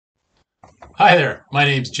Hi there, my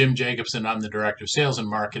name's Jim Jacobsen. I'm the Director of Sales and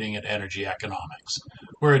Marketing at Energy Economics.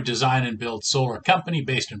 We're a design and build solar company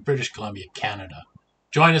based in British Columbia, Canada.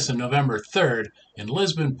 Join us on November 3rd in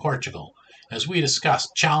Lisbon, Portugal, as we discuss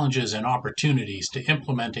challenges and opportunities to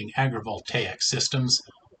implementing agrivoltaic systems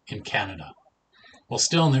in Canada. While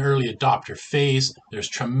still in the early adopter phase, there's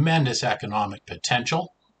tremendous economic potential.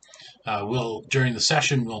 During the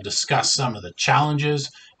session, we'll discuss some of the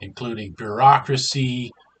challenges, including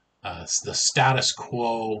bureaucracy, the status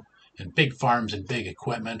quo, and big farms and big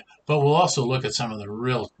equipment, but we'll also look at some of the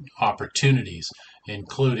real opportunities,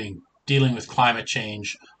 including dealing with climate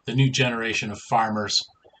change, the new generation of farmers,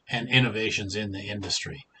 and innovations in the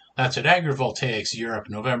industry. That's at Agrivoltaics Europe,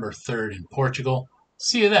 November 3rd in Portugal.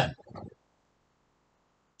 See you then.